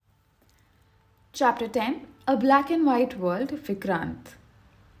Chapter 10, A Black and White World, Vikrant.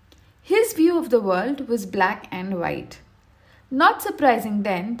 His view of the world was black and white. Not surprising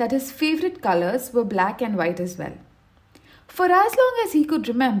then that his favourite colours were black and white as well. For as long as he could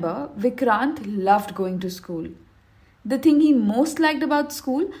remember, Vikrant loved going to school. The thing he most liked about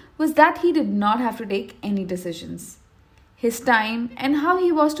school was that he did not have to take any decisions. His time and how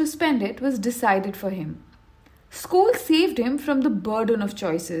he was to spend it was decided for him. School saved him from the burden of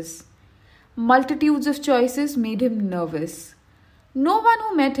choices. Multitudes of choices made him nervous. No one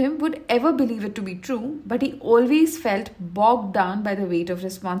who met him would ever believe it to be true, but he always felt bogged down by the weight of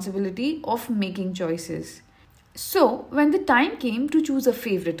responsibility of making choices. So, when the time came to choose a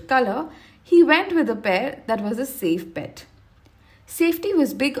favourite colour, he went with a pair that was a safe bet. Safety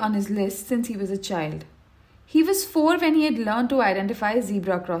was big on his list since he was a child. He was 4 when he had learned to identify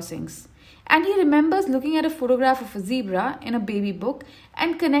zebra crossings. And he remembers looking at a photograph of a zebra in a baby book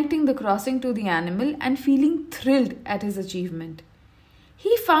and connecting the crossing to the animal and feeling thrilled at his achievement.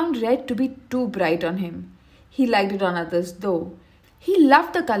 He found red to be too bright on him. He liked it on others though. He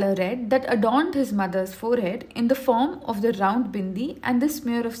loved the colour red that adorned his mother's forehead in the form of the round bindi and the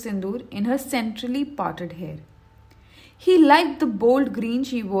smear of sindoor in her centrally parted hair. He liked the bold green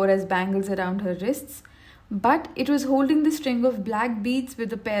she wore as bangles around her wrists, but it was holding the string of black beads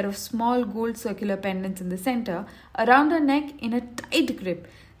with a pair of small gold circular pendants in the center around her neck in a tight grip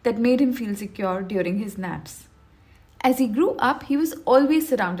that made him feel secure during his naps. As he grew up, he was always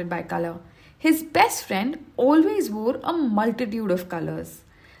surrounded by color. His best friend always wore a multitude of colors.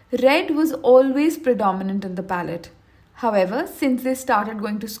 Red was always predominant in the palette. However, since they started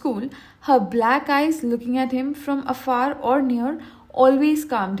going to school, her black eyes looking at him from afar or near always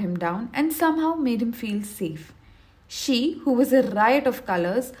calmed him down and somehow made him feel safe. She, who was a riot of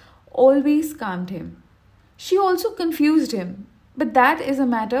colors, always calmed him. She also confused him, but that is a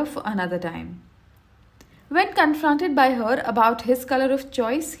matter for another time. When confronted by her about his color of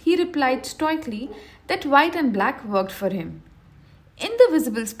choice, he replied stoically that white and black worked for him. In the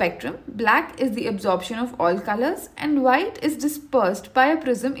visible spectrum, black is the absorption of all colors and white is dispersed by a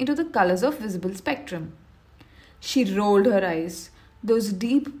prism into the colors of visible spectrum. She rolled her eyes, those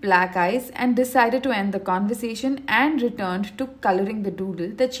deep black eyes, and decided to end the conversation and returned to colouring the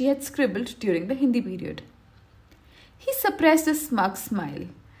doodle that she had scribbled during the Hindi period. He suppressed a smug smile,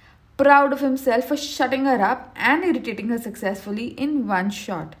 proud of himself for shutting her up and irritating her successfully in one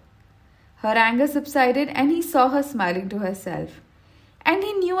shot. Her anger subsided and he saw her smiling to herself. And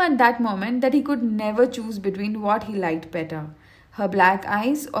he knew at that moment that he could never choose between what he liked better, her black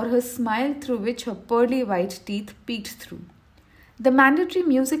eyes or her smile through which her pearly white teeth peeked through. The mandatory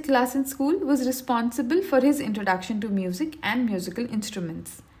music class in school was responsible for his introduction to music and musical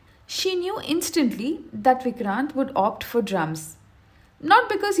instruments. She knew instantly that Vikrant would opt for drums. Not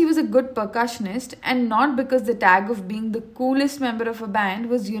because he was a good percussionist and not because the tag of being the coolest member of a band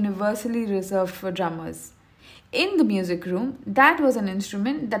was universally reserved for drummers. In the music room, that was an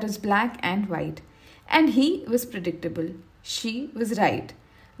instrument that was black and white. And he was predictable. She was right.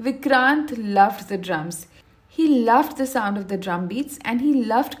 Vikrant loved the drums. He loved the sound of the drum beats and he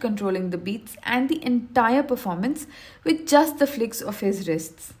loved controlling the beats and the entire performance with just the flicks of his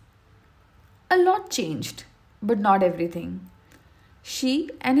wrists. A lot changed, but not everything. She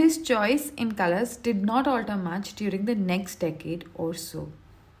and his choice in colors did not alter much during the next decade or so.